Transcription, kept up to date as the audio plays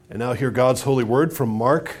And now hear God's holy word from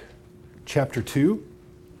Mark chapter 2.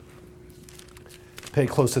 Pay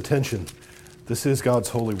close attention. This is God's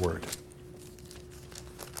holy word.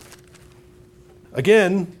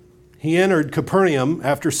 Again, he entered Capernaum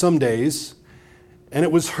after some days, and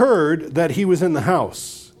it was heard that he was in the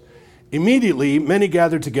house. Immediately, many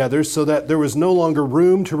gathered together so that there was no longer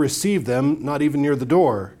room to receive them, not even near the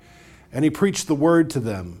door. And he preached the word to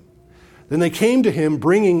them. Then they came to him,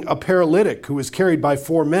 bringing a paralytic who was carried by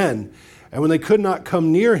 4 men. And when they could not come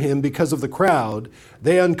near him because of the crowd,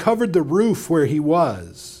 they uncovered the roof where he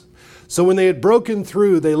was. So when they had broken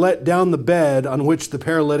through, they let down the bed on which the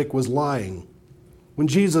paralytic was lying. When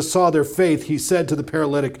Jesus saw their faith, he said to the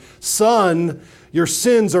paralytic, "Son, your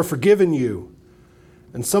sins are forgiven you."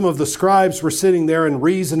 And some of the scribes were sitting there and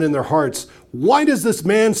reasoned in their hearts, "Why does this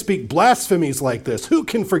man speak blasphemies like this? Who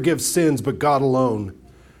can forgive sins but God alone?"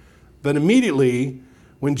 But immediately,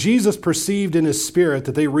 when Jesus perceived in his spirit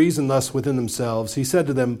that they reasoned thus within themselves, he said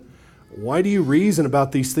to them, "Why do you reason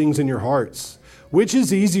about these things in your hearts? Which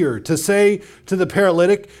is easier, to say to the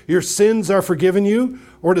paralytic, 'Your sins are forgiven you,'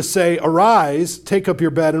 or to say, 'Arise, take up your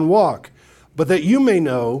bed and walk'? But that you may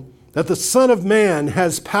know that the Son of Man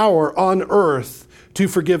has power on earth to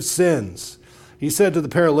forgive sins." He said to the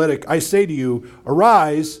paralytic, "I say to you,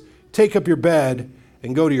 arise, take up your bed,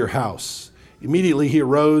 and go to your house." Immediately he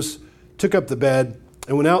arose, took up the bed,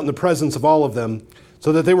 and went out in the presence of all of them,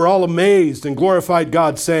 so that they were all amazed and glorified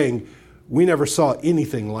God, saying, "We never saw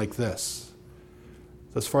anything like this."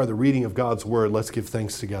 Thus far, the reading of God's word. Let's give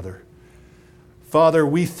thanks together. Father,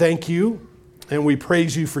 we thank you and we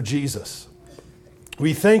praise you for Jesus.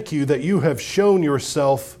 We thank you that you have shown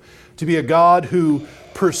yourself to be a God who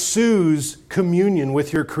pursues communion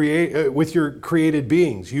with your created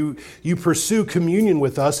beings. You pursue communion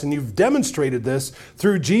with us, and you've demonstrated this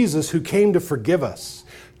through Jesus, who came to forgive us,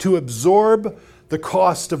 to absorb the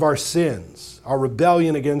cost of our sins, our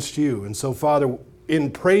rebellion against you. And so, Father,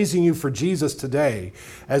 in praising you for Jesus today,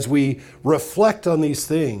 as we reflect on these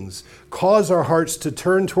things, cause our hearts to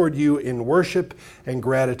turn toward you in worship and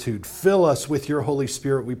gratitude. Fill us with your Holy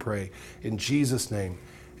Spirit, we pray. In Jesus' name,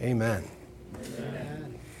 amen. Amen.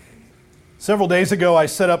 Several days ago, I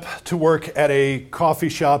set up to work at a coffee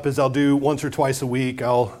shop, as I'll do once or twice a week.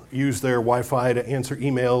 I'll use their Wi-Fi to answer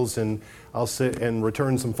emails, and I'll sit and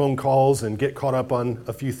return some phone calls and get caught up on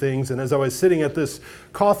a few things. And as I was sitting at this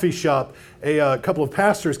coffee shop, a couple of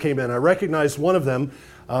pastors came in. I recognized one of them,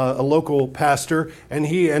 a local pastor, and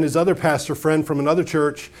he and his other pastor friend from another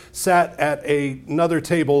church sat at another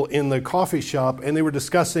table in the coffee shop, and they were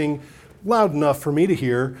discussing, loud enough for me to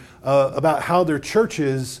hear, about how their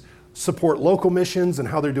churches support local missions and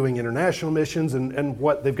how they're doing international missions and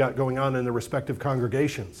what they've got going on in their respective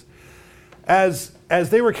congregations. As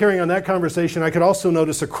they were carrying on that conversation, I could also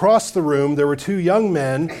notice across the room there were 2 young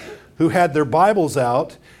men who had their Bibles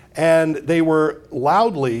out, and they were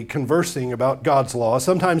loudly conversing about God's law,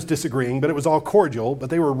 sometimes disagreeing, but it was all cordial. But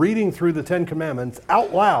they were reading through the 10 Commandments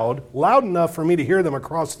out loud enough for me to hear them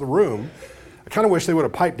across the room. I kind of wish they would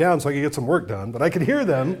have piped down so I could get some work done, but I could hear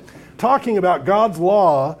them talking about God's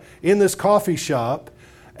law in this coffee shop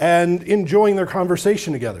and enjoying their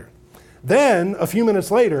conversation together. Then, a few minutes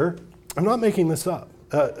later, I'm not making this up,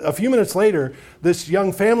 a few minutes later, this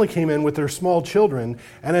young family came in with their small children,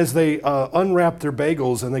 and as they unwrapped their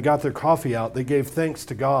bagels and they got their coffee out, they gave thanks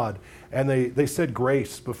to God, and they said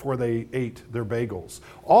grace before they ate their bagels.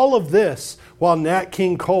 All of this while Nat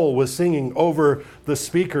King Cole was singing over the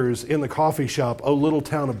speakers in the coffee shop, "O Little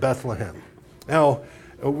Town of Bethlehem." Now,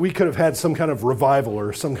 we could have had some kind of revival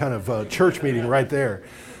or some kind of church meeting right there.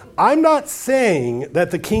 I'm not saying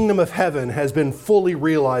that the kingdom of heaven has been fully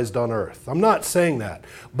realized on earth. I'm not saying that.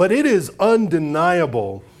 But it is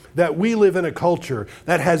undeniable that we live in a culture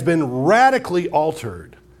that has been radically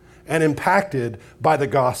altered and impacted by the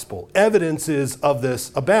gospel. Evidences of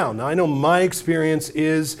this abound. Now, I know my experience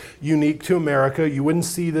is unique to America. You wouldn't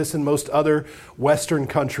see this in most other Western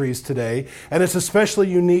countries today. And it's especially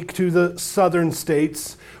unique to the southern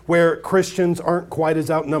states, where Christians aren't quite as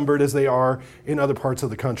outnumbered as they are in other parts of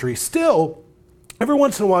the country. Still, every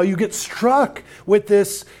once in a while, you get struck with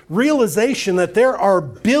this realization that there are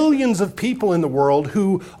billions of people in the world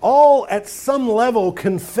who all at some level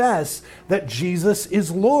confess that Jesus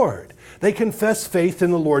is Lord. They confess faith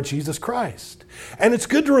in the Lord Jesus Christ. And it's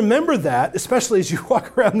good to remember that, especially as you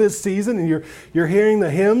walk around this season and you're hearing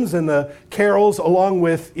the hymns and the carols along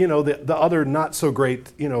with, the other not so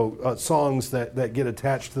great, songs that get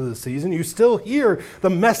attached to the season. You still hear the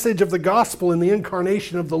message of the gospel and the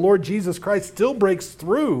incarnation of the Lord Jesus Christ still breaks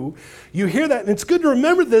through. You hear that, and it's good to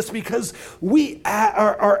remember this because we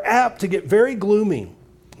are apt to get very gloomy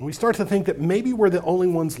We start to think that maybe we're the only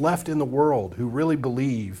ones left in the world who really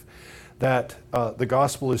believe that the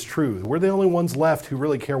gospel is true. We're the only ones left who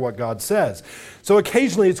really care what God says. So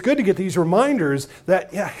occasionally it's good to get these reminders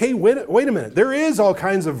that, hey, wait a minute. There is all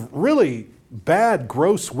kinds of really bad,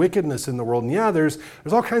 gross wickedness in the world. And there's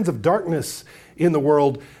all kinds of darkness in the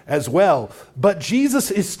world as well. But Jesus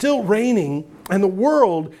is still reigning, and the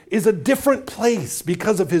world is a different place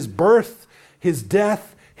because of his birth, his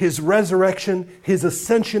death, his resurrection, his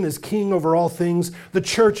ascension as king over all things. The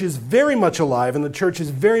church is very much alive, and the church is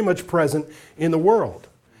very much present in the world.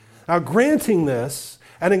 Now, granting this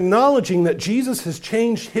and acknowledging that Jesus has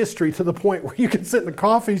changed history to the point where you can sit in a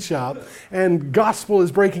coffee shop and gospel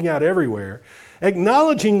is breaking out everywhere,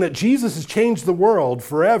 acknowledging that Jesus has changed the world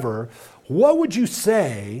forever, what would you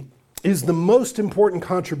say is the most important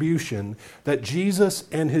contribution that Jesus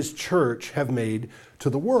and his church have made to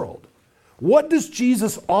the world? What does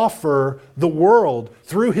Jesus offer the world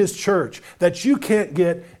through his church that you can't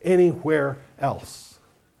get anywhere else?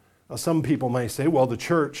 Now, some people may say, well, the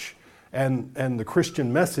church and the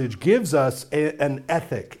Christian message gives us an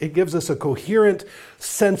ethic. It gives us a coherent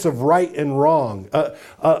sense of right and wrong,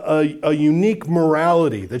 a unique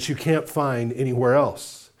morality that you can't find anywhere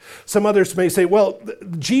else. Some others may say, well,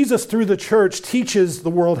 Jesus through the church teaches the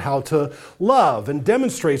world how to love and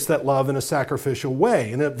demonstrates that love in a sacrificial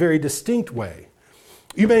way, in a very distinct way.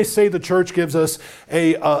 You may say the church gives us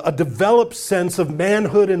a developed sense of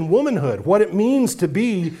manhood and womanhood, what it means to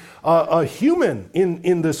be a human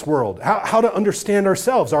in this world, how to understand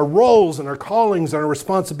ourselves, our roles and our callings and our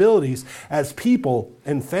responsibilities as people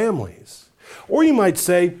and families. Or you might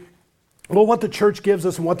say, well, what the church gives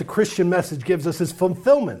us and what the Christian message gives us is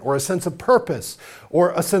fulfillment or a sense of purpose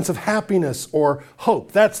or a sense of happiness or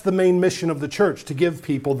hope. That's the main mission of the church, to give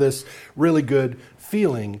people this really good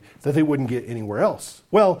feeling that they wouldn't get anywhere else.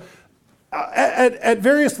 Well, at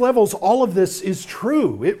various levels, all of this is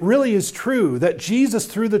true. It really is true that Jesus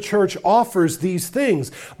through the church offers these things,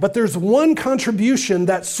 but there's one contribution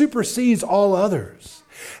that supersedes all others.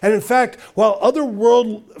 And in fact, while other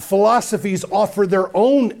world philosophies offer their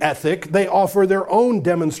own ethic, they offer their own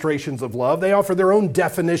demonstrations of love, they offer their own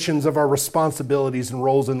definitions of our responsibilities and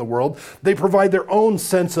roles in the world, they provide their own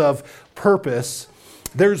sense of purpose,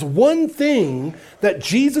 there's one thing that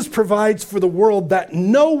Jesus provides for the world that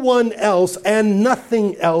no one else and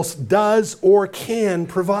nothing else does or can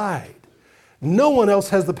provide. No one else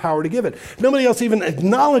has the power to give it. Nobody else even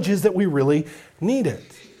acknowledges that we really need it.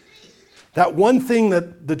 That one thing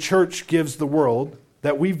that the church gives the world,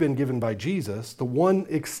 that we've been given by Jesus, the one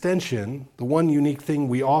extension, the one unique thing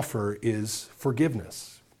we offer is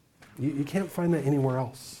forgiveness. You can't find that anywhere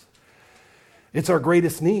else. It's our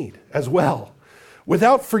greatest need as well.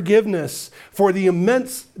 Without forgiveness for the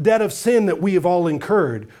immense debt of sin that we have all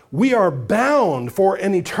incurred, we are bound for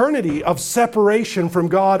an eternity of separation from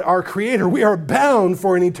God, our Creator. We are bound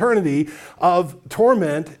for an eternity of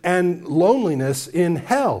torment and loneliness in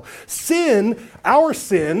hell. Sin, our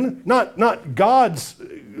sin, not God's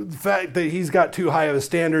fact that he's got too high of a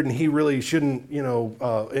standard and he really shouldn't,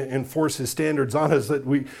 enforce his standards on us, that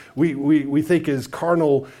we think is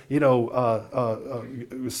carnal,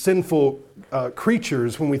 sinful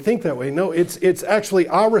creatures when we think that way. No, it's actually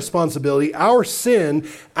our responsibility. Our sin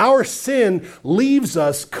leaves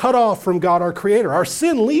us cut off from God, our Creator. Our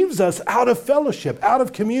sin leaves us out of fellowship, out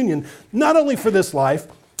of communion, not only for this life,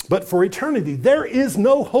 but for eternity. There is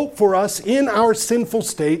no hope for us in our sinful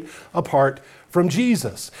state apart from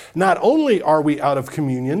Jesus. Not only are we out of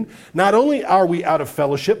communion, not only are we out of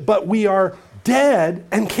fellowship, but we are dead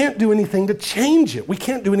and can't do anything to change it. We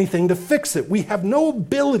can't do anything to fix it. We have no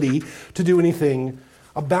ability to do anything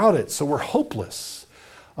about it. So we're hopeless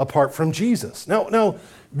apart from Jesus. Now,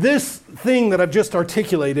 this thing that I've just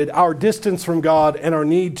articulated, our distance from God and our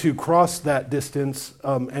need to cross that distance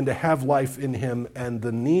and to have life in Him and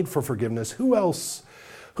the need for forgiveness, who else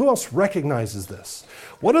recognizes this?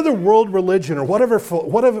 What other world religion or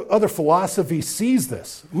whatever other philosophy sees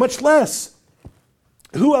this? Much less,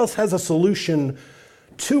 who else has a solution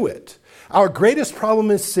to it? Our greatest problem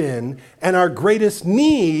is sin, and our greatest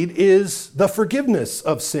need is the forgiveness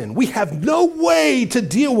of sin. We have no way to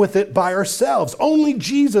deal with it by ourselves. Only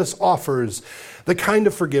Jesus offers the kind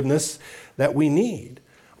of forgiveness that we need.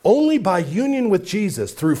 Only by union with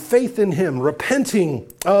Jesus, through faith in Him,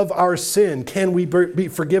 repenting of our sin, can we be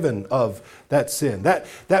forgiven of that sin.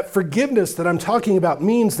 That forgiveness that I'm talking about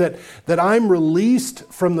means that I'm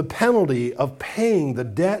released from the penalty of paying the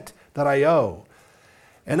debt that I owe.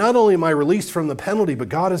 And not only am I released from the penalty, but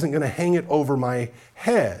God isn't going to hang it over my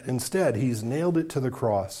head. Instead, He's nailed it to the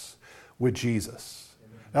cross with Jesus.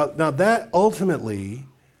 Now that ultimately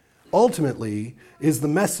ultimately is the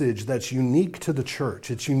message that's unique to the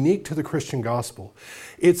church. It's unique to the Christian gospel.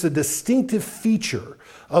 It's a distinctive feature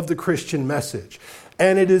of the Christian message.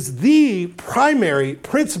 And it is the primary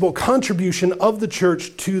principal contribution of the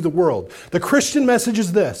church to the world. The Christian message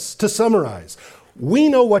is this, to summarize. We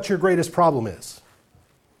know what your greatest problem is.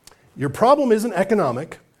 Your problem isn't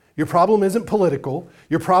economic. Your problem isn't political.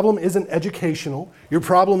 Your problem isn't educational. Your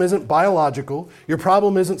problem isn't biological. Your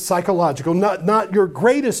problem isn't psychological. Not your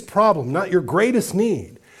greatest problem, not your greatest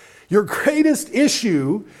need. Your greatest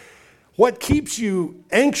issue, what keeps you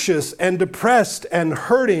anxious and depressed and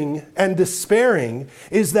hurting and despairing,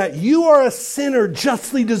 is that you are a sinner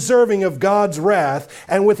justly deserving of God's wrath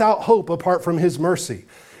and without hope apart from his mercy.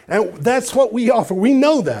 And that's what we offer. We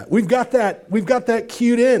know that. We've got that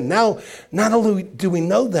cued in. Now, not only do we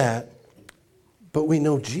know that, but we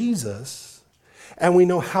know Jesus, and we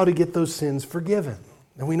know how to get those sins forgiven.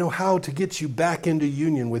 And we know how to get you back into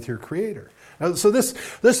union with your Creator. Now, so this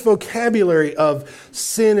vocabulary of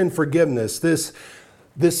sin and forgiveness,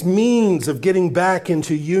 this means of getting back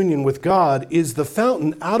into union with God, is the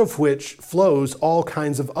fountain out of which flows all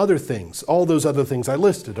kinds of other things. All those other things I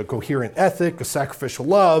listed: a coherent ethic, a sacrificial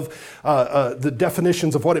love, the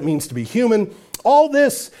definitions of what it means to be human. All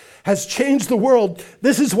this has changed the world.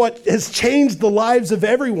 This is what has changed the lives of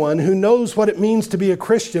everyone who knows what it means to be a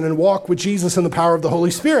Christian and walk with Jesus in the power of the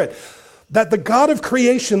Holy Spirit. That the God of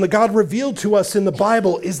creation, the God revealed to us in the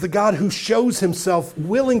Bible, is the God who shows himself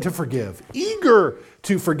willing to forgive, eager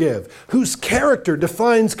to forgive, whose character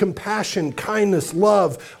defines compassion, kindness,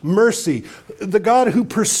 love, mercy. The God who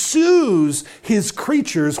pursues his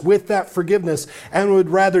creatures with that forgiveness and would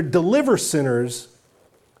rather deliver sinners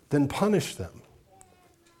than punish them.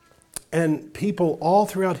 And people all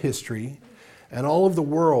throughout history and all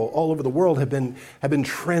over the world have been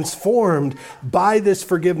transformed by this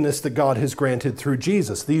forgiveness that God has granted through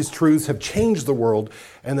Jesus. These truths have changed the world,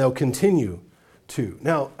 and they'll continue to.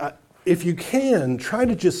 Now, if you can, try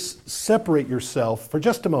to just separate yourself for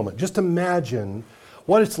just a moment. Just imagine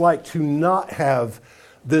what it's like to not have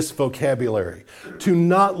this vocabulary, to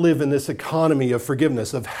not live in this economy of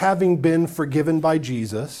forgiveness, of having been forgiven by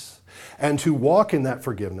Jesus, and to walk in that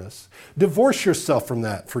forgiveness. Divorce yourself from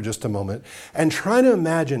that for just a moment and try to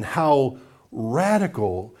imagine how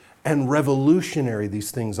radical and revolutionary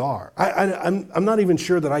these things are. I'm not even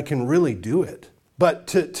sure that I can really do it. But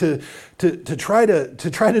to try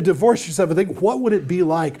to divorce yourself and think, what would it be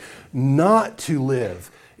like not to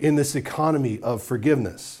live in this economy of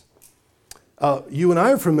forgiveness? You and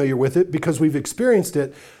I are familiar with it because we've experienced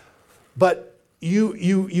it, but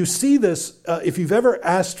you see this if you've ever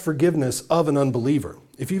asked forgiveness of an unbeliever.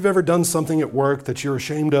 If you've ever done something at work that you're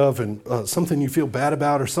ashamed of and something you feel bad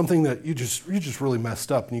about, or something that you just really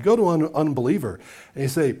messed up, and you go to an unbeliever and you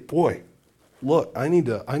say, "Boy, look, I need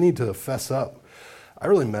to fess up. I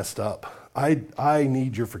really messed up. I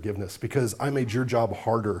need your forgiveness because I made your job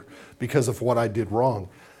harder because of what I did wrong."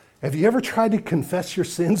 Have you ever tried to confess your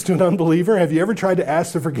sins to an unbeliever? Have you ever tried to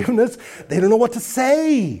ask for forgiveness? They don't know what to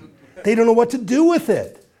say. They don't know what to do with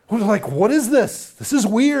it. We're like, what is this? This is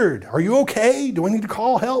weird. Are you okay? Do I need to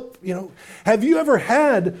call help? Have you ever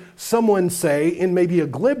had someone say in maybe a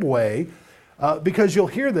glib way, because you'll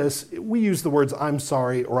hear this, we use the words "I'm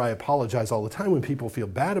sorry" or "I apologize" all the time when people feel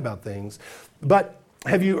bad about things. But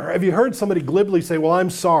have you heard somebody glibly say, "Well, I'm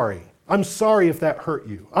sorry. I'm sorry if that hurt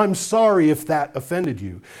you. I'm sorry if that offended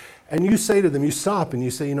you." And you say to them, you stop and you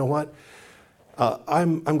say, "You know what?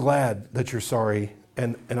 I'm glad that you're sorry,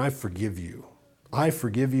 and I forgive you. I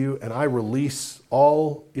forgive you, and I release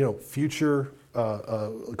all future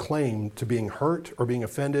claim to being hurt or being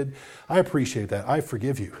offended. I appreciate that. I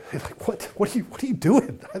forgive you." Like, what are you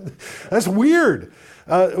doing? That's weird.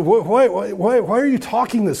 Why are you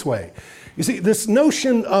talking this way? You see, this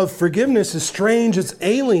notion of forgiveness is strange. It's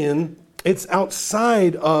alien. It's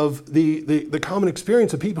outside of the common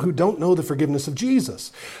experience of people who don't know the forgiveness of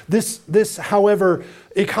Jesus. This, however,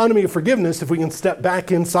 economy of forgiveness, if we can step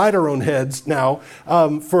back inside our own heads now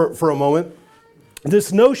for a moment,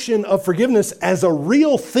 this notion of forgiveness as a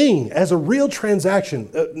real thing, as a real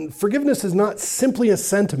transaction. Forgiveness is not simply a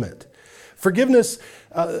sentiment. Forgiveness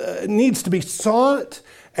needs to be sought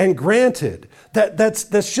and granted.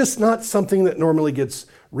 That's just not something that normally gets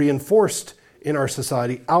reinforced in our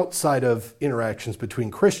society outside of interactions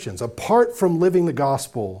between Christians. Apart from living the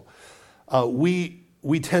gospel, we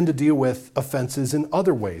tend to deal with offenses in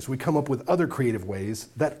other ways. We come up with other creative ways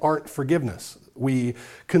that aren't forgiveness. We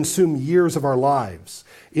consume years of our lives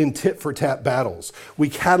in tit-for-tat battles. We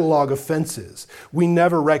catalog offenses. We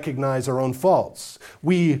never recognize our own faults.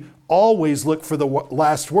 We always look for the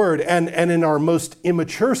last word. And in our most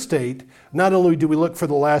immature state, not only do we look for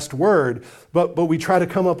the last word, but we try to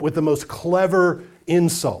come up with the most clever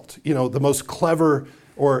insult, the most clever,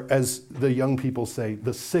 or as the young people say,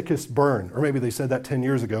 the sickest burn. Or maybe they said that 10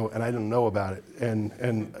 years ago and I didn't know about it,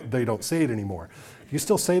 and they don't say it anymore. Do you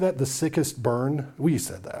still say that, the sickest burn? We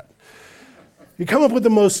said that. You come up with the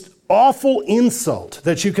most awful insult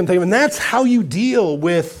that you can think of, and that's how you deal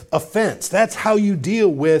with offense. That's how you deal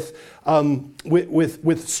with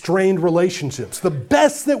strained relationships. The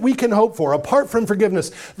best that we can hope for, apart from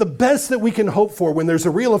forgiveness, the best that we can hope for when there's a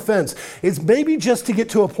real offense is maybe just to get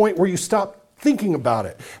to a point where you stop thinking about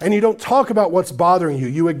it and you don't talk about what's bothering you.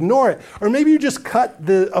 You ignore it. Or maybe you just cut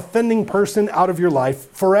the offending person out of your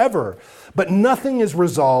life forever. But nothing is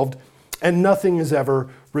resolved and nothing is ever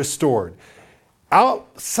restored.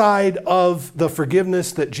 Outside of the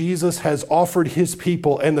forgiveness that Jesus has offered his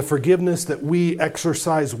people and the forgiveness that we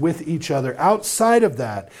exercise with each other, outside of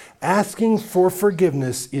that, asking for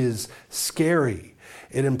forgiveness is scary.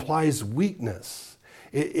 It implies weakness.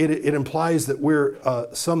 It implies that we're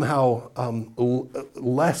somehow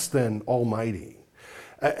less than almighty.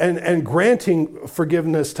 And granting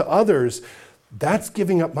forgiveness to others, that's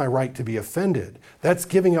giving up my right to be offended. That's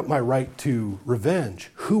giving up my right to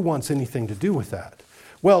revenge. Who wants anything to do with that?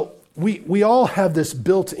 Well, we all have this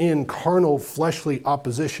built-in carnal, fleshly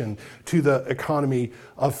opposition to the economy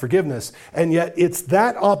of forgiveness. And yet it's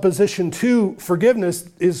that opposition to forgiveness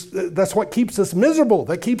that's what keeps us miserable.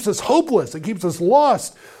 That keeps us hopeless. It keeps us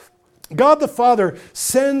lost. God the Father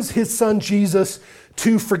sends his son Jesus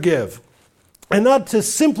to forgive. And not to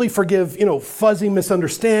simply forgive, fuzzy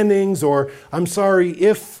misunderstandings or I'm sorry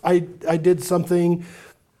if I did something,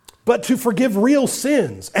 but to forgive real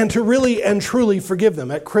sins and to really and truly forgive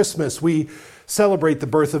them. At Christmas, we celebrate the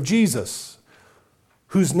birth of Jesus,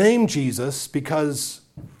 whose name Jesus because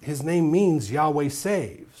his name means Yahweh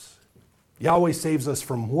saves. Yahweh saves us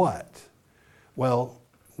from what? Well,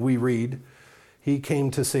 we read, he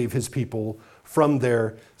came to save his people from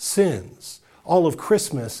their sins. All of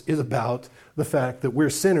Christmas is about the fact that we're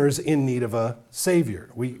sinners in need of a Savior.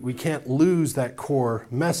 We can't lose that core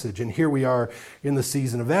message. And here we are in the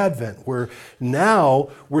season of Advent, where now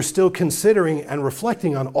we're still considering and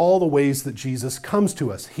reflecting on all the ways that Jesus comes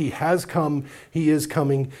to us. He has come, he is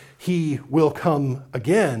coming, he will come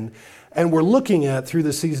again. And we're looking at, through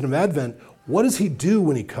the season of Advent, what does he do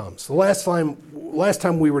when he comes? The last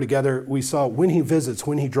time we were together, we saw when he visits,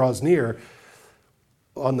 when he draws near,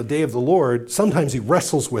 on the day of the Lord, sometimes he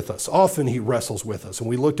wrestles with us. Often he wrestles with us, and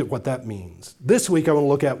we looked at what that means. This week I want to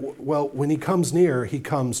look at, well, when he comes near, he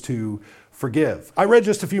comes to forgive. I read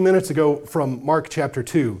just a few minutes ago from Mark chapter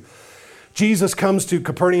 2. Jesus comes to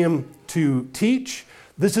Capernaum to teach.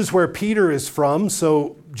 This is where Peter is from,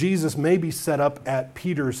 so Jesus may be set up at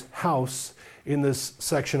Peter's house in this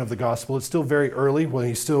section of the gospel. It's still very early when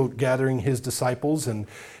he's still gathering his disciples, and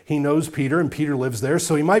he knows Peter, and Peter lives there,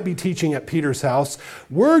 so he might be teaching at Peter's house.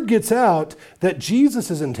 Word gets out that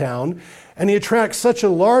Jesus is in town, and he attracts such a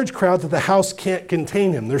large crowd that the house can't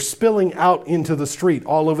contain him. They're spilling out into the street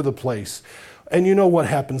all over the place. And you know what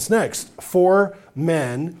happens next. 4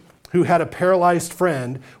 men who had a paralyzed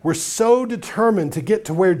friend were so determined to get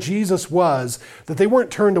to where Jesus was that they weren't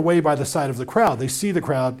turned away by the sight of the crowd. They see the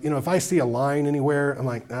crowd. If I see a line anywhere, I'm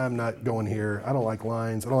like, I'm not going here. I don't like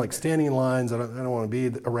lines. I don't like standing in lines. I don't want to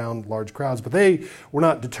be around large crowds. But they were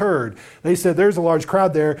not deterred. They said, there's a large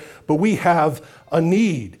crowd there, but we have a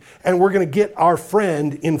need, and we're going to get our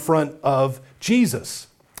friend in front of Jesus.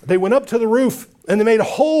 They went up to the roof, and they made a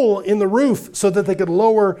hole in the roof so that they could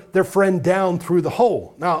lower their friend down through the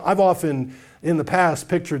hole. Now, I've often in the past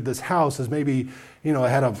pictured this house as maybe, it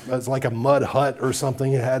was like a mud hut or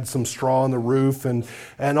something. It had some straw on the roof, and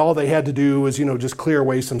all they had to do was, just clear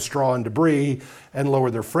away some straw and debris and lower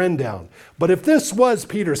their friend down. But if this was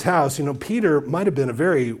Peter's house, Peter might have been a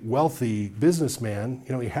very wealthy businessman.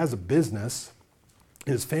 He has a business.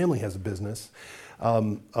 His family has a business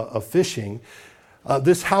of fishing.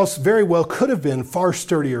 This house very well could have been far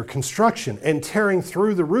sturdier construction, and tearing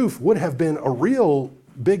through the roof would have been a real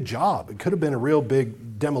big job. It could have been a real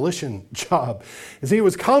big demolition job. You see, it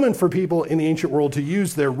was common for people in the ancient world to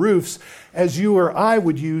use their roofs as you or I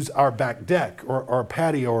would use our back deck or our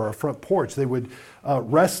patio or our front porch. They would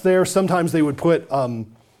rest there. Sometimes they would put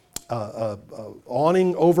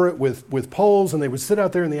awning over it with poles, and they would sit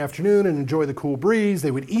out there in the afternoon and enjoy the cool breeze.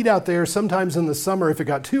 They would eat out there. Sometimes in the summer, if it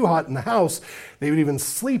got too hot in the house, they would even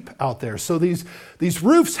sleep out there. So these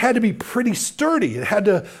roofs had to be pretty sturdy. It had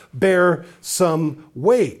to bear some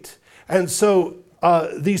weight. And so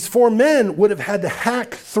these four men would have had to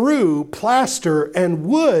hack through plaster and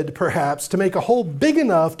wood, perhaps, to make a hole big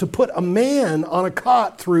enough to put a man on a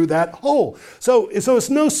cot through that hole. So it's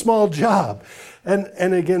no small job.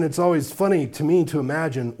 And again, it's always funny to me to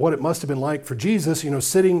imagine what it must have been like for Jesus,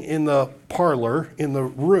 sitting in the parlor, in the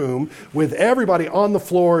room, with everybody on the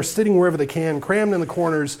floor, sitting wherever they can, crammed in the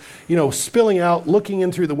corners, spilling out, looking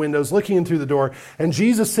in through the windows, looking in through the door, and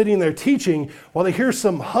Jesus sitting there teaching while they hear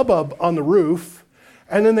some hubbub on the roof.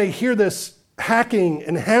 And then they hear this hacking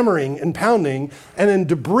and hammering and pounding, and then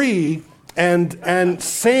debris and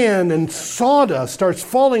sand and sawdust starts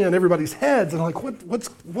falling on everybody's heads. And like,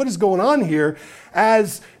 what is going on here?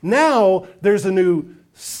 As now there's a new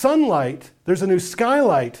sunlight, there's a new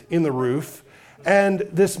skylight in the roof, and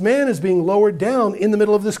this man is being lowered down in the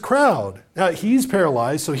middle of this crowd. Now he's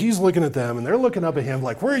paralyzed, so he's looking at them, and they're looking up at him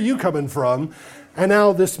like, where are you coming from? And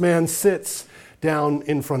now this man sits down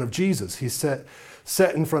in front of Jesus. He's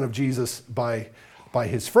set in front of Jesus by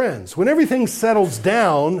his friends. When everything settles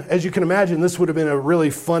down, as you can imagine, this would have been a really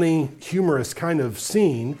funny, humorous kind of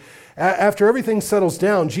scene. After everything settles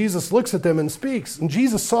down, Jesus looks at them and speaks. And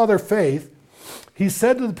Jesus saw their faith. He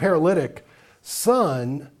said to the paralytic,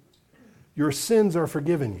 "Son, your sins are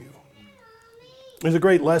forgiven you." There's a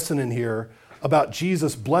great lesson in here about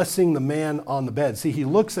Jesus blessing the man on the bed. See, he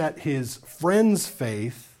looks at his friend's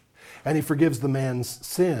faith and he forgives the man's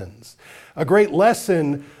sins. A great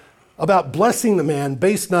lesson about blessing the man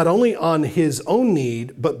based not only on his own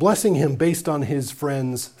need, but blessing him based on his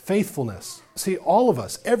friend's faithfulness. See, all of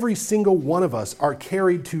us, every single one of us, are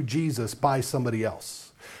carried to Jesus by somebody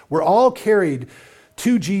else. We're all carried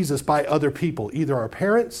to Jesus by other people, either our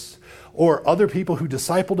parents or other people who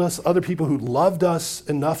discipled us, other people who loved us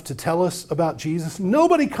enough to tell us about Jesus.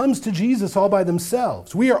 Nobody comes to Jesus all by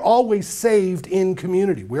themselves. We are always saved in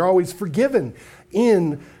community. We're always forgiven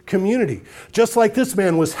in community. Just like this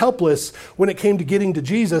man was helpless when it came to getting to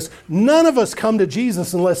Jesus, none of us come to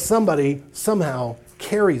Jesus unless somebody somehow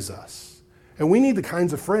carries us. And we need the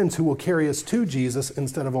kinds of friends who will carry us to Jesus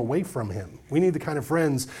instead of away from him. We need the kind of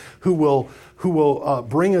friends who will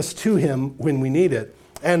bring us to him when we need it.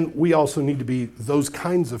 And we also need to be those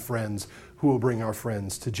kinds of friends who will bring our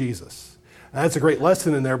friends to Jesus. Now, that's a great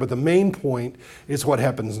lesson in there, but the main point is what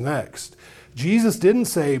happens next. Jesus didn't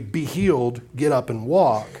say, "Be healed, get up and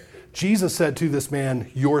walk." Jesus said to this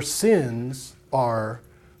man, "Your sins are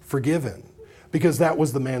forgiven," because that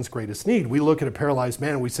was the man's greatest need. We look at a paralyzed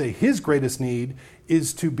man and we say his greatest need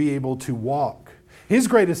is to be able to walk. His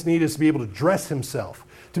greatest need is to be able to dress himself,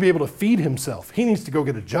 to be able to feed himself. He needs to go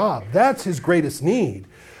get a job. That's his greatest need.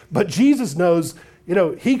 But Jesus knows,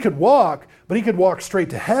 he could walk, but he could walk straight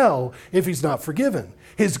to hell if he's not forgiven.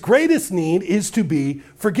 His greatest need is to be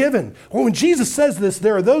forgiven. Well, when Jesus says this,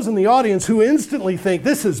 there are those in the audience who instantly think,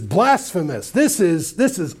 this is blasphemous. This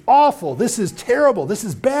is awful. This is terrible. This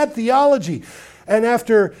is bad theology. And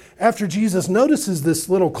after Jesus notices this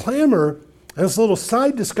little clamor and this little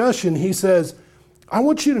side discussion, he says, I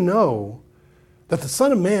want you to know that the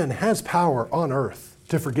Son of Man has power on earth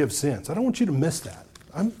to forgive sins. I don't want you to miss that.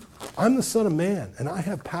 I'm the Son of Man, and I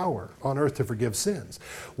have power on earth to forgive sins.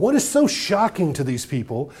 What is so shocking to these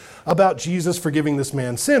people about Jesus forgiving this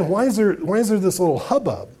man's sin? Why is there this little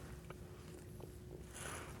hubbub?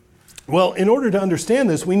 Well, in order to understand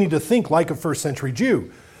this, we need to think like a first century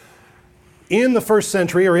Jew. In the first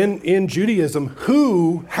century, or in Judaism,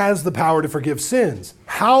 who has the power to forgive sins?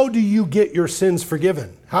 How do you get your sins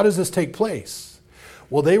forgiven? How does this take place?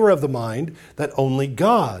 Well, they were of the mind that only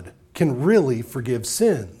God can really forgive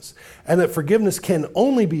sins, and that forgiveness can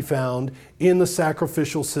only be found in the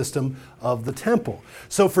sacrificial system of the temple.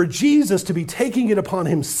 So for Jesus to be taking it upon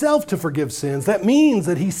himself to forgive sins, that means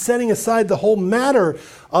that he's setting aside the whole matter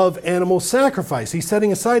of animal sacrifice. He's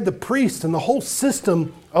setting aside the priest and the whole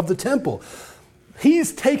system of the temple.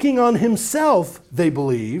 He's taking on himself, they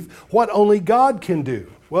believe, what only God can do.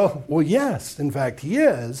 Well, yes, in fact, he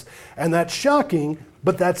is, and that's shocking,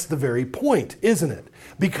 but that's the very point, isn't it?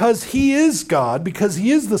 Because he is God, because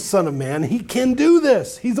he is the Son of Man, he can do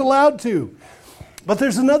this. He's allowed to. But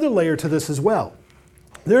there's another layer to this as well.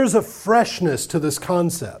 There's a freshness to this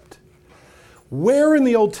concept. Where in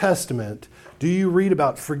the Old Testament do you read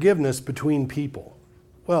about forgiveness between people?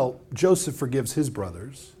 Well, Joseph forgives his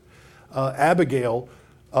brothers. Abigail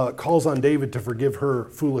calls on David to forgive her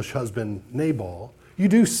foolish husband Nabal. You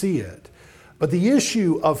do see it. But the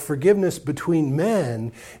issue of forgiveness between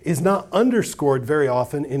men is not underscored very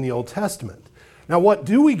often in the Old Testament. Now, what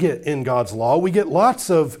do we get in God's law? We get lots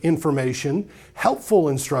of information, helpful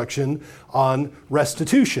instruction on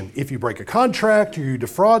restitution. If you break a contract or you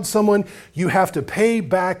defraud someone, you have to pay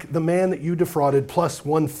back the man that you defrauded plus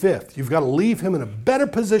 1/5. You've got to leave him in a better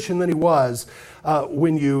position than he was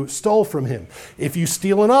when you stole from him. If you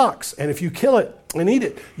steal an ox and if you kill it and eat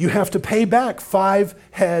it, you have to pay back 5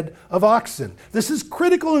 head of oxen. This is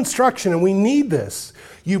critical instruction, and we need this.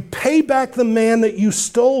 You pay back the man that you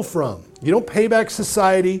stole from. You don't pay back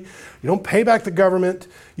society. You don't pay back the government.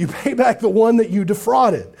 You pay back the one that you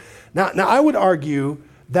defrauded. Now I would argue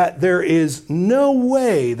that there is no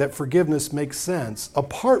way that forgiveness makes sense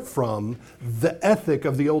apart from the ethic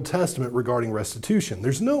of the Old Testament regarding restitution.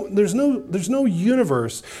 There's no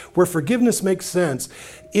universe where forgiveness makes sense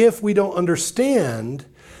if we don't understand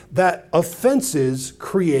that offenses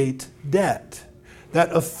create debt,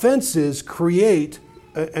 that offenses create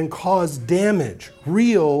and cause damage,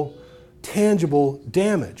 real, tangible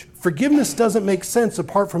damage. Forgiveness doesn't make sense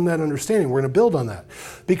apart from that understanding. We're going to build on that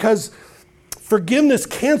because forgiveness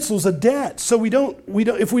cancels a debt. So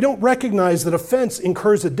if we don't recognize that offense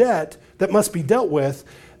incurs a debt that must be dealt with,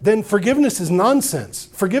 then forgiveness is nonsense.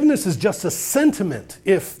 Forgiveness is just a sentiment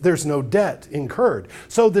if there's no debt incurred.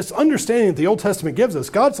 So this understanding that the Old Testament gives us,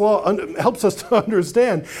 God's law helps us to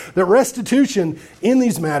understand that restitution in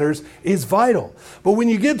these matters is vital. But when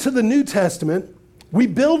you get to the New Testament, we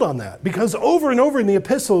build on that because over and over in the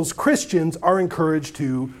epistles, Christians are encouraged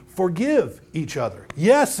to forgive each other.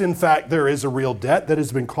 Yes, in fact, there is a real debt that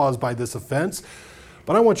has been caused by this offense,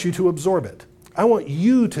 but I want you to absorb it. I want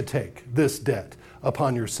you to take this debt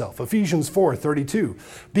upon yourself. Ephesians 4:32.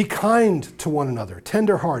 Be kind to one another,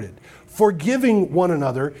 tenderhearted, forgiving one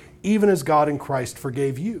another, even as God in Christ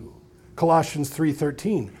forgave you. Colossians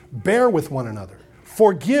 3:13. Bear with one another.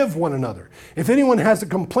 Forgive one another. If anyone has a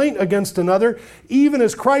complaint against another, even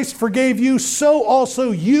as Christ forgave you, so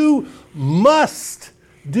also you must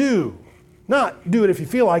do. Not do it if you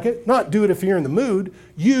feel like it, not do it if you're in the mood.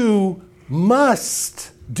 You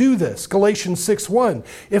must do this. Galatians 6:1.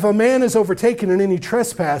 If a man is overtaken in any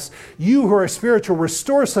trespass, you who are spiritual,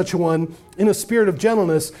 restore such a one in a spirit of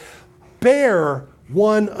gentleness. Bear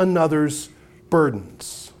one another's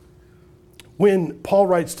burdens. When Paul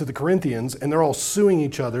writes to the Corinthians and they're all suing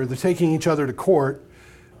each other, they're taking each other to court,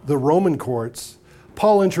 the Roman courts,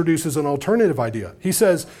 Paul introduces an alternative idea. He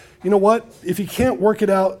says, you know what? If you can't work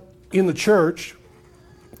it out in the church,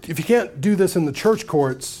 if you can't do this in the church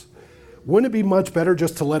courts, wouldn't it be much better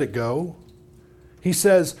just to let it go? He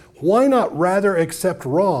says, why not rather accept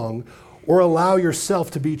wrong or allow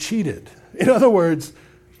yourself to be cheated? In other words,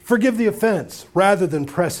 forgive the offense rather than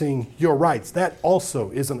pressing your rights. That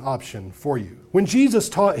also is an option for you. When Jesus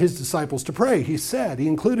taught his disciples to pray, he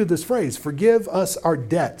included this phrase, forgive us our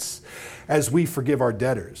debts as we forgive our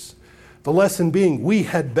debtors. The lesson being, we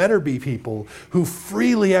had better be people who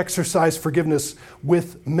freely exercise forgiveness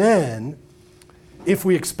with men if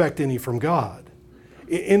we expect any from God.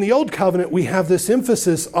 In the Old Covenant, we have this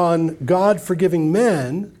emphasis on God forgiving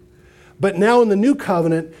men, but now in the New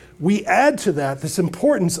Covenant, we add to that this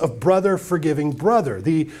importance of brother forgiving brother.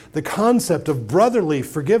 The concept of brotherly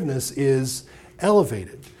forgiveness is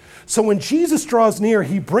elevated. So when Jesus draws near,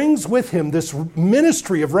 he brings with him this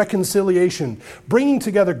ministry of reconciliation, bringing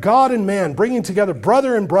together God and man, bringing together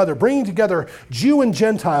brother and brother, bringing together Jew and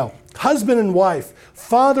Gentile, husband and wife,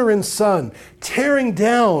 father and son, tearing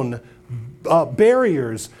down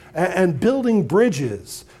barriers and building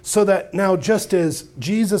bridges so that now just as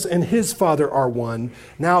Jesus and his Father are one,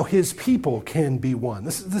 now his people can be one.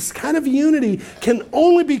 This kind of unity can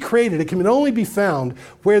only be created, it can only be found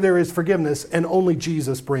where there is forgiveness, and only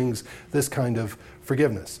Jesus brings this kind of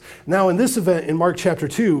forgiveness. Now in this event in Mark chapter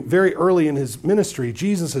 2, very early in his ministry,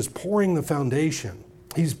 Jesus is pouring the foundation.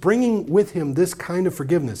 He's bringing with him this kind of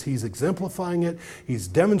forgiveness. He's exemplifying it. He's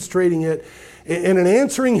demonstrating it. And in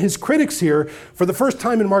answering his critics here, for the first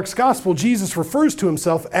time in Mark's gospel, Jesus refers to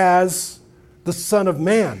himself as the Son of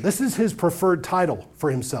Man. This is his preferred title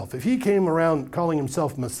for himself. If he came around calling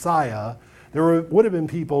himself Messiah, there would have been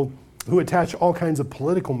people who attach all kinds of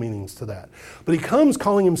political meanings to that. But he comes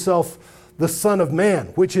calling himself the Son of Man,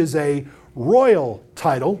 which is a royal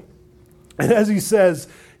title. And as he says,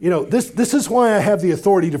 you know, this is why I have the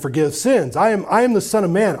authority to forgive sins. I am the Son of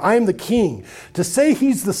Man. I am the King. To say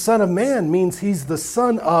he's the Son of Man means he's the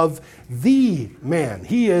son of the man.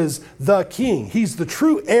 He is the King. He's the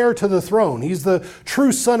true heir to the throne. He's the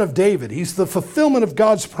true son of David. He's the fulfillment of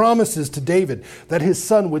God's promises to David that his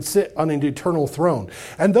son would sit on an eternal throne.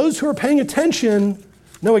 And those who are paying attention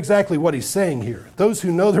know exactly what he's saying here. Those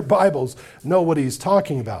who know their Bibles know what he's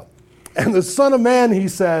talking about. And the Son of Man, he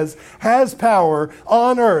says, has power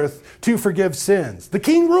on earth to forgive sins. The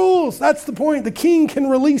King rules. That's the point. The King can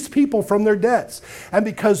release people from their debts. And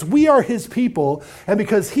because we are his people, and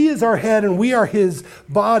because he is our head and we are his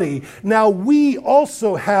body, now we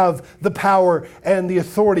also have the power and the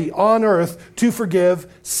authority on earth to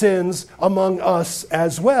forgive sins among us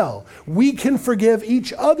as well. We can forgive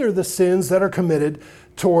each other the sins that are committed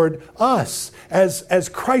toward us. As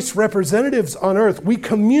Christ's representatives on earth, we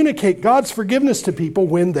communicate God's forgiveness to people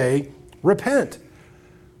when they repent.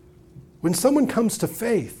 When someone comes to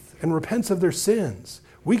faith and repents of their sins,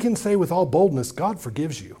 we can say with all boldness, God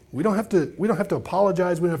forgives you. We don't have to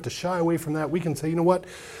apologize. We don't have to shy away from that. We can say, you know what?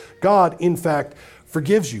 God, in fact,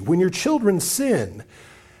 forgives you. When your children sin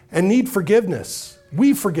and need forgiveness,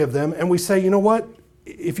 we forgive them and we say, you know what?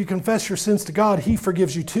 If you confess your sins to God, he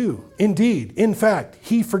forgives you too. Indeed, in fact,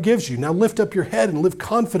 he forgives you. Now lift up your head and live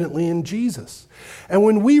confidently in Jesus. And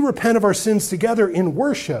when we repent of our sins together in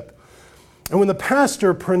worship, and when the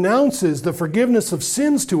pastor pronounces the forgiveness of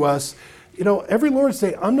sins to us, you know, every Lord's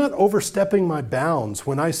Day, I'm not overstepping my bounds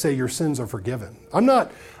when I say your sins are forgiven. I'm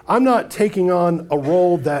not taking on a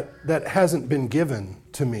role that hasn't been given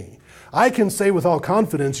to me. I can say with all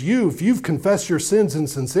confidence, if you've confessed your sins in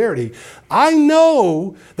sincerity, I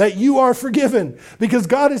know that you are forgiven because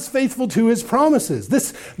God is faithful to his promises.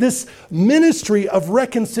 This ministry of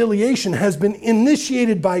reconciliation has been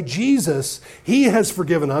initiated by Jesus. He has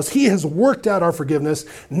forgiven us. He has worked out our forgiveness.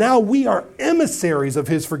 Now we are emissaries of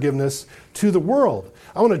his forgiveness to the world.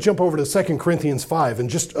 I want to jump over to 2 Corinthians 5 and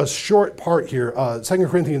just a short part here. 2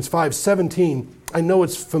 Corinthians 5:17. I know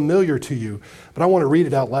it's familiar to you, but I want to read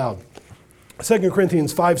it out loud. 2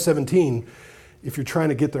 Corinthians 5:17, if you're trying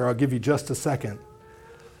to get there, I'll give you just a second.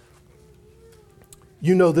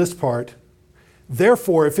 You know this part.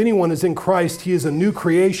 Therefore, if anyone is in Christ, he is a new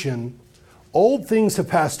creation. Old things have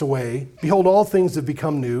passed away. Behold, all things have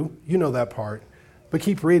become new. You know that part. But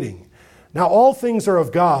keep reading. Now all things are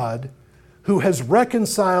of God, who has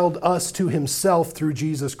reconciled us to himself through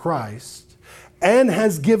Jesus Christ, and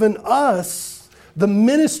has given us the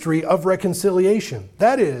ministry of reconciliation.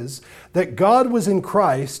 That is, that God was in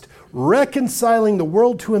Christ reconciling the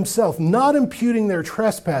world to himself, not imputing their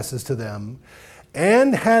trespasses to them,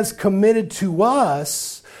 and has committed to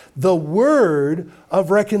us the word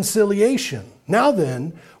of reconciliation. Now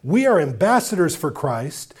then, we are ambassadors for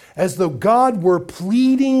Christ, as though God were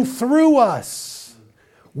pleading through us.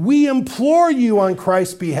 We implore you on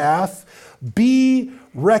Christ's behalf, be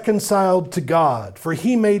reconciled to God. For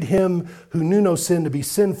he made him who knew no sin to be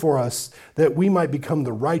sin for us, that we might become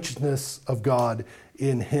the righteousness of God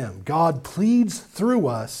in him. God pleads through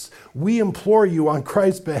us. We implore you on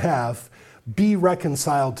Christ's behalf, be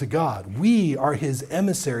reconciled to God. We are his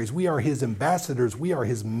emissaries. We are his ambassadors. We are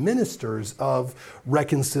his ministers of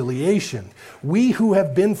reconciliation. We who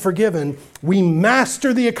have been forgiven, we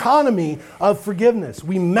master the economy of forgiveness.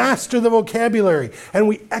 We master the vocabulary and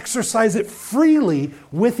we exercise it freely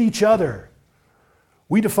with each other.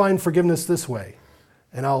 We define forgiveness this way,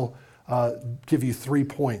 and I'll give you 3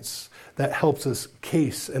 points that helps us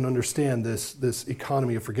case and understand this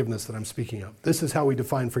economy of forgiveness that I'm speaking of. This is how we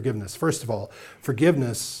define forgiveness. First of all,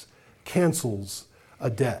 forgiveness cancels a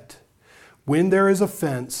debt. When there is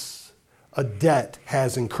offense, a debt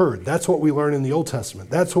has incurred. That's what we learn in the Old Testament.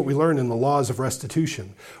 That's what we learn in the laws of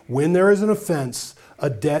restitution. When there is an offense, a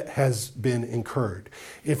debt has been incurred.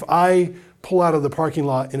 If I pull out of the parking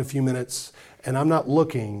lot in a few minutes and I'm not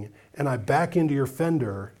looking and I back into your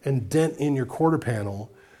fender and dent in your quarter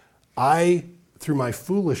panel, I, through my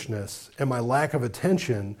foolishness and my lack of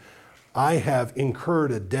attention, I have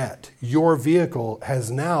incurred a debt. Your vehicle has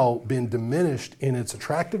now been diminished in its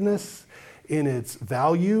attractiveness, in its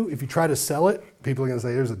value. If you try to sell it, people are going to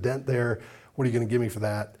say, there's a dent there. What are you going to give me for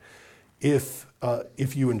that? If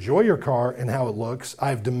you enjoy your car and how it looks,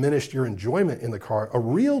 I've diminished your enjoyment in the car. A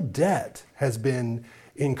real debt has been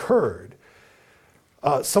incurred.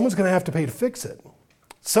 Someone's going to have to pay to fix it.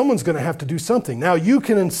 Someone's going to have to do something. Now, you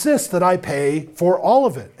can insist that I pay for all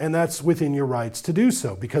of it, and that's within your rights to do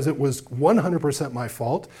so because it was 100% my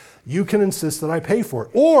fault. You can insist that I pay for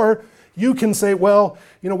it. Or you can say, well,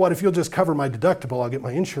 you know what, if you'll just cover my deductible, I'll get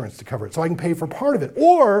my insurance to cover it so I can pay for part of it.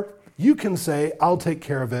 Or you can say, I'll take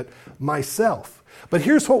care of it myself. But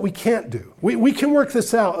here's what we can't do. We can work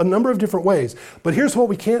this out a number of different ways, but here's what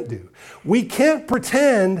we can't do. We can't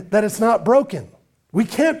pretend that it's not broken. We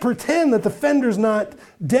can't pretend that the fender's not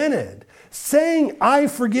dented. Saying, I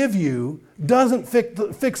forgive you, doesn't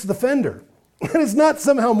fix the fender. And it's not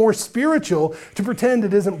somehow more spiritual to pretend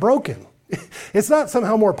it isn't broken. It's not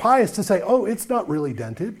somehow more pious to say, oh, it's not really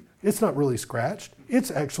dented. It's not really scratched.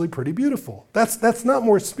 It's actually pretty beautiful. That's not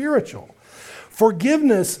more spiritual.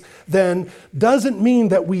 Forgiveness, then, doesn't mean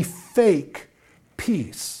that we fake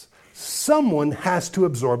peace. Someone has to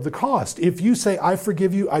absorb the cost. If you say, I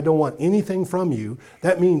forgive you, I don't want anything from you,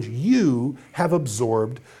 that means you have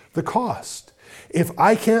absorbed the cost. If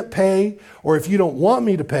I can't pay, or if you don't want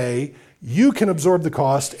me to pay, you can absorb the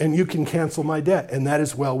cost and you can cancel my debt, and that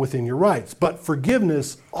is well within your rights. But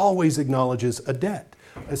forgiveness always acknowledges a debt.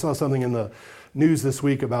 I saw something in the news this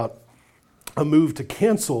week about a move to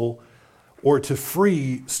cancel or to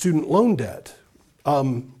free student loan debt,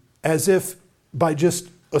 as if by just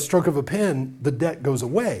a stroke of a pen, the debt goes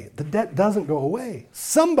away. The debt doesn't go away.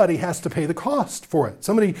 Somebody has to pay the cost for it.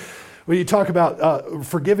 When you talk about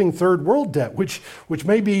forgiving third world debt, which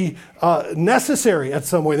may be necessary at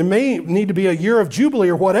some way. There may need to be a year of jubilee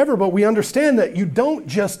or whatever, but we understand that you don't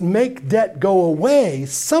just make debt go away.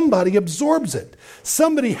 Somebody absorbs it.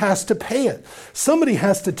 Somebody has to pay it. Somebody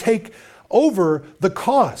has to take over the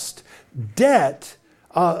cost. Debt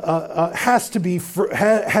has to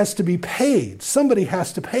be paid. Somebody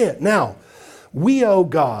has to pay it. Now, we owe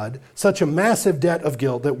God such a massive debt of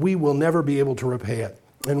guilt that we will never be able to repay it.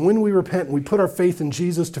 And when we repent and we put our faith in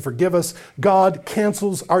Jesus to forgive us, God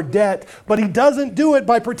cancels our debt, but he doesn't do it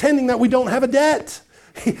by pretending that we don't have a debt.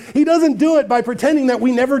 He doesn't do it by pretending that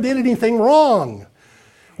we never did anything wrong.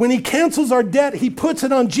 When he cancels our debt, he puts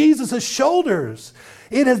it on Jesus' shoulders.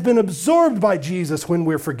 It has been absorbed by Jesus when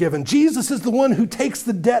we're forgiven. Jesus is the one who takes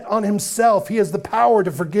the debt on himself. He has the power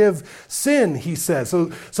to forgive sin, he says. So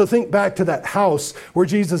think back to that house where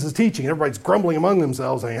Jesus is teaching. Everybody's grumbling among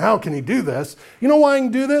themselves, saying, how can he do this? You know why I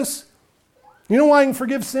can do this? You know why I can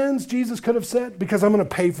forgive sins, Jesus could have said? Because I'm going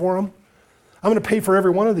to pay for them. I'm going to pay for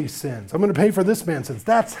every one of these sins. I'm going to pay for this man's sins.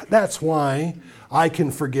 That's why I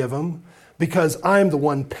can forgive them, because I'm the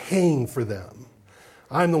one paying for them.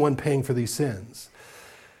 I'm the one paying for these sins.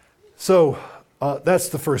 So that's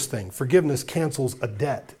the first thing. Forgiveness cancels a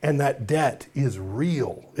debt, and that debt is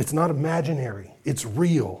real. It's not imaginary. It's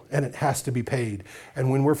real, and it has to be paid. And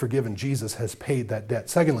when we're forgiven, Jesus has paid that debt.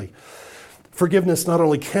 Secondly, forgiveness not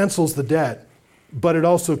only cancels the debt, but it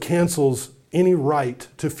also cancels any right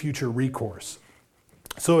to future recourse.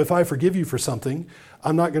 So if I forgive you for something,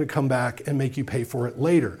 I'm not going to come back and make you pay for it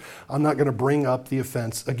later. I'm not going to bring up the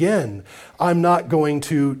offense again. I'm not going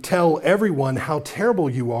to tell everyone how terrible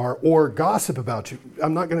you are or gossip about you.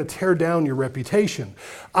 I'm not going to tear down your reputation.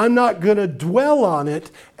 I'm not going to dwell on it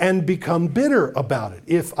and become bitter about it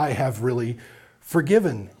if I have really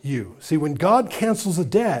forgiven you. See, when God cancels a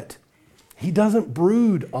debt, he doesn't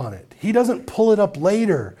brood on it. He doesn't pull it up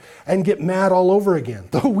later and get mad all over again.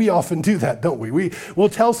 Though we often do that, don't we? We'll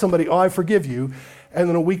tell somebody, oh, I forgive you. And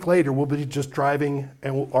then a week later, we'll be just driving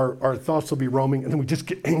and our thoughts will be roaming, and then we just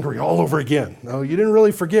get angry all over again. No, you didn't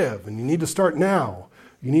really forgive, and you need to start now.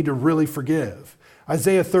 You need to really forgive.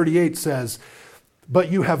 Isaiah 38 says, but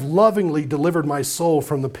you have lovingly delivered my soul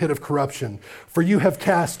from the pit of corruption, for you have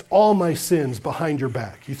cast all my sins behind your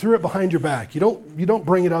back. You threw it behind your back. You don't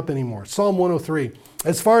bring it up anymore. Psalm 103,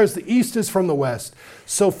 as far as the east is from the west,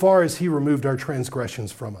 so far as he removed our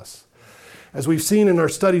transgressions from us. As we've seen in our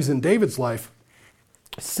studies in David's life,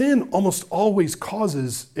 sin almost always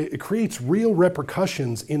it creates real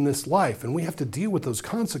repercussions in this life, and we have to deal with those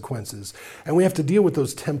consequences, and we have to deal with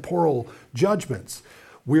those temporal judgments.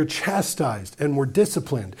 We're chastised and we're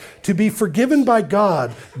disciplined. To be forgiven by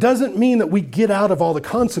God doesn't mean that we get out of all the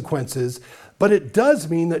consequences, but it does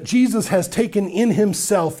mean that Jesus has taken in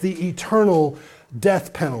himself the eternal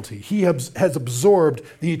death penalty. He has absorbed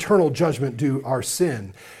the eternal judgment due our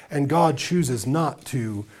sin, and God chooses not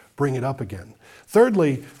to bring it up again.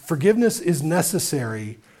 Thirdly, forgiveness is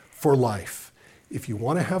necessary for life. If you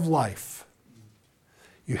want to have life,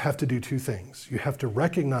 you have to do two things. You have to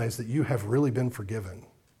recognize that you have really been forgiven,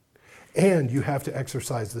 and you have to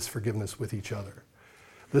exercise this forgiveness with each other.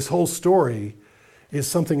 This whole story is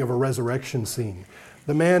something of a resurrection scene.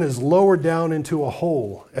 The man is lowered down into a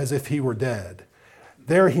hole as if he were dead.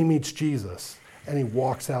 There he meets Jesus, and he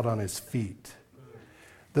walks out on his feet.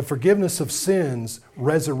 The forgiveness of sins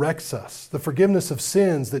resurrects us. The forgiveness of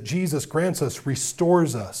sins that Jesus grants us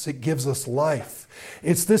restores us. It gives us life.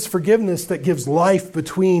 It's this forgiveness that gives life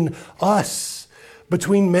between us,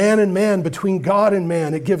 between man and man, between God and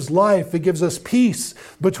man. It gives life. It gives us peace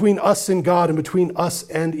between us and God and between us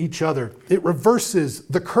and each other. It reverses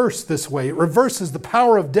the curse this way. It reverses the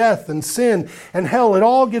power of death and sin and hell. It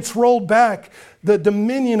all gets rolled back. The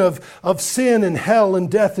dominion of sin and hell and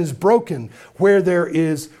death is broken where there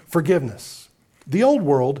is forgiveness. The old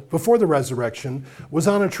world, before the resurrection, was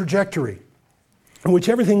on a trajectory. in which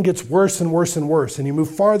everything gets worse and worse and worse, and you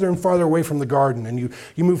move farther and farther away from the garden, and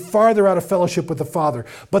you move farther out of fellowship with the Father.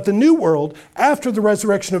 But the new world, after the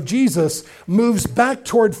resurrection of Jesus, moves back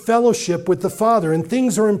toward fellowship with the Father, and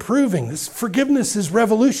things are improving. This forgiveness is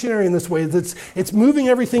revolutionary in this way. It's moving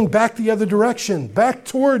everything back the other direction, back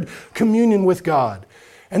toward communion with God.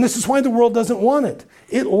 And this is why the world doesn't want it.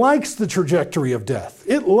 It likes the trajectory of death.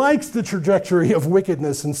 It likes the trajectory of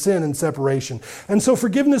wickedness and sin and separation. And so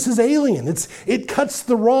forgiveness is alien. It cuts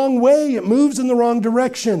the wrong way. It moves in the wrong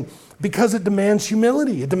direction because it demands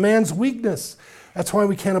humility. It demands weakness. That's why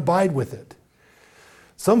we can't abide with it.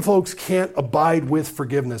 Some folks can't abide with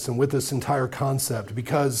forgiveness and with this entire concept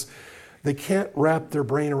because they can't wrap their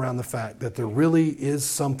brain around the fact that there really is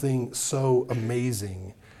something so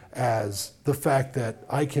amazing as the fact that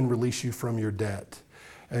I can release you from your debt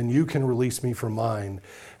and you can release me from mine,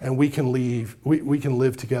 and we can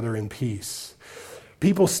live together in peace.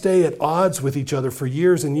 People stay at odds with each other for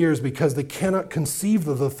years and years because they cannot conceive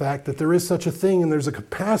of the fact that there is such a thing and there's a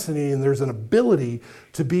capacity and there's an ability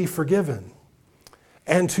to be forgiven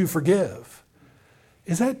and to forgive.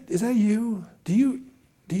 Is that you? Do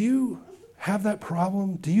you have that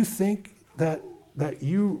problem? Do you think that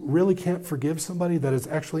you really can't forgive somebody, that is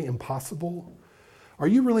actually impossible? Are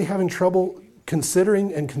you really having trouble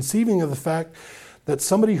considering and conceiving of the fact that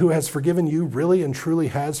somebody who has forgiven you really and truly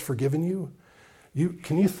has forgiven you?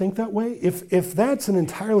 Can you think that way? If that's an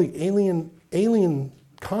entirely alien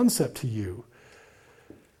concept to you,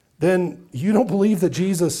 then you don't believe that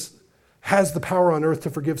Jesus has the power on earth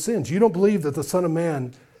to forgive sins. You don't believe that the Son of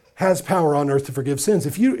Man has power on earth to forgive sins.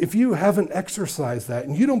 If you haven't exercised that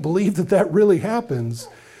and you don't believe that that really happens,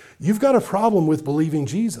 you've got a problem with believing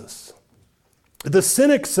Jesus. The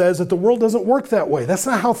cynic says that the world doesn't work that way. That's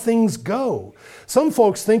not how things go. Some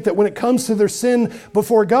folks think that when it comes to their sin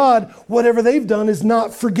before God, whatever they've done is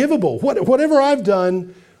not forgivable. Whatever I've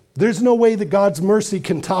done, there's no way that God's mercy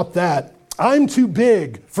can top that. I'm too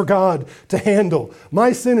big for God to handle.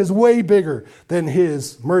 My sin is way bigger than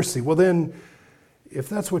His mercy. Well then, if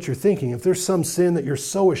that's what you're thinking, if there's some sin that you're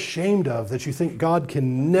so ashamed of that you think God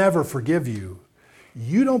can never forgive you,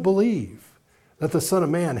 you don't believe that the Son of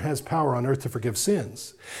Man has power on earth to forgive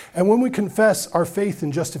sins. And when we confess our faith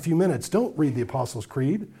in just a few minutes, don't read the Apostles'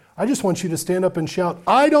 Creed. I just want you to stand up and shout,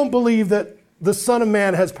 I don't believe that the Son of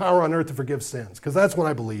Man has power on earth to forgive sins, because that's what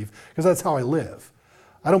I believe, because that's how I live.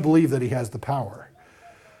 I don't believe that He has the power.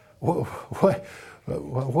 What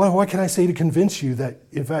can I say to convince you that,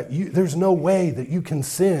 in fact, there's no way that you can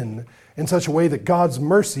sin in such a way that God's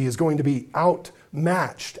mercy is going to be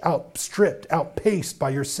outmatched, outstripped, outpaced by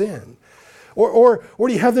your sin? Or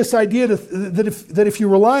do you have this idea that if you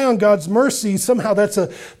rely on God's mercy, somehow that's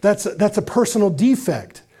a personal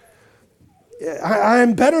defect? I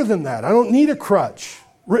am better than that. I don't need a crutch.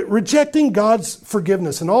 Rejecting God's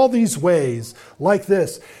forgiveness in all these ways like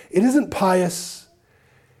this, it isn't pious,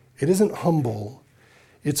 it isn't humble,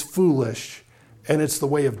 it's foolish, and it's the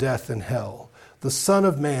way of death and hell. The Son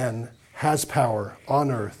of Man has power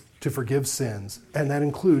on earth to forgive sins, and that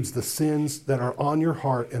includes the sins that are on your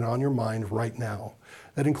heart and on your mind right now.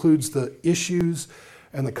 That includes the issues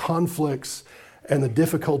and the conflicts and the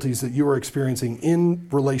difficulties that you are experiencing in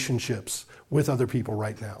relationships with other people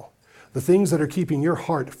right now. The things that are keeping your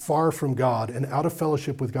heart far from God and out of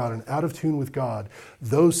fellowship with God and out of tune with God,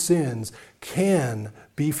 those sins can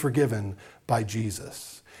be forgiven by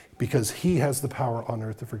Jesus because He has the power on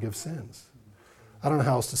earth to forgive sins. I don't know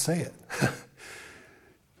how else to say it.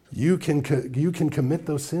 You can commit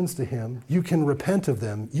those sins to Him. You can repent of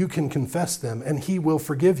them. You can confess them, and He will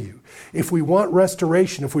forgive you. If we want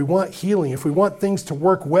restoration, if we want healing, if we want things to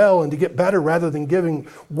work well and to get better rather than getting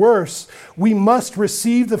worse, we must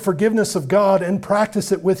receive the forgiveness of God and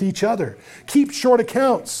practice it with each other. Keep short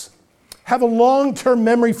accounts. Have a long-term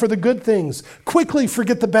memory for the good things. Quickly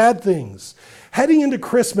forget the bad things. Heading into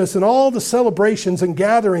Christmas and all the celebrations and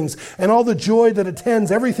gatherings and all the joy that attends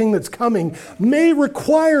everything that's coming may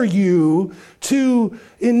require you to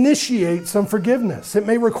initiate some forgiveness. It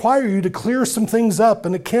may require you to clear some things up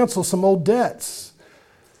and to cancel some old debts.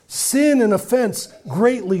 Sin and offense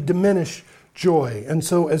greatly diminish joy. And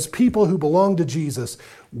so as people who belong to Jesus,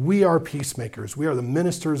 we are peacemakers. We are the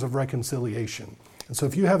ministers of reconciliation. And so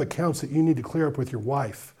if you have accounts that you need to clear up with your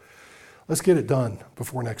wife, let's get it done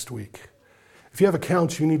before next week. If you have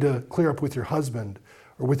accounts you need to clear up with your husband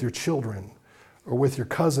or with your children or with your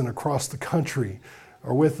cousin across the country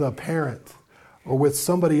or with a parent or with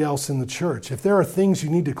somebody else in the church, if there are things you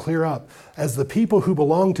need to clear up, as the people who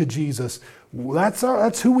belong to Jesus,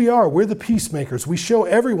 that's who we are. We're the peacemakers. We show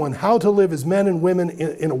everyone how to live as men and women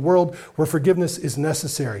in a world where forgiveness is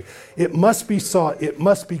necessary. It must be sought. It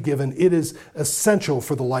must be given. It is essential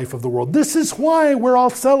for the life of the world. This is why we're all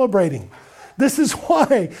celebrating. This is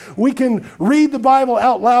why we can read the Bible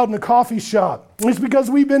out loud in a coffee shop. It's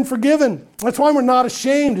because we've been forgiven. That's why we're not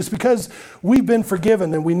ashamed. It's because we've been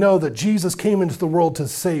forgiven, and we know that Jesus came into the world to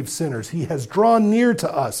save sinners. He has drawn near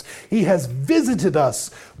to us. He has visited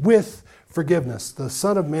us with forgiveness. The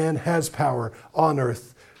Son of Man has power on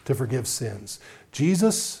earth to forgive sins.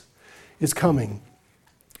 Jesus is coming,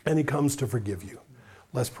 and he comes to forgive you.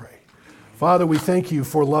 Let's pray. Father, we thank you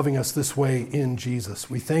for loving us this way in Jesus.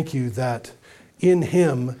 We thank you that in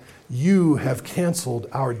him you have canceled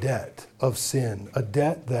our debt of sin, a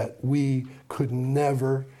debt that we could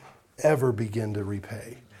never, ever begin to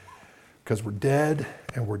repay, because we're dead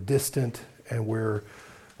and we're distant and we're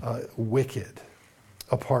wicked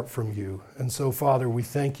apart from you. And so, Father, we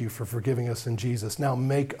thank you for forgiving us in Jesus. Now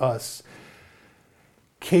make us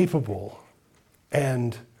capable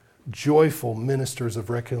and joyful ministers of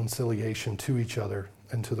reconciliation to each other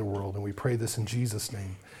and to the world. And we pray this in Jesus'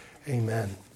 name. Amen.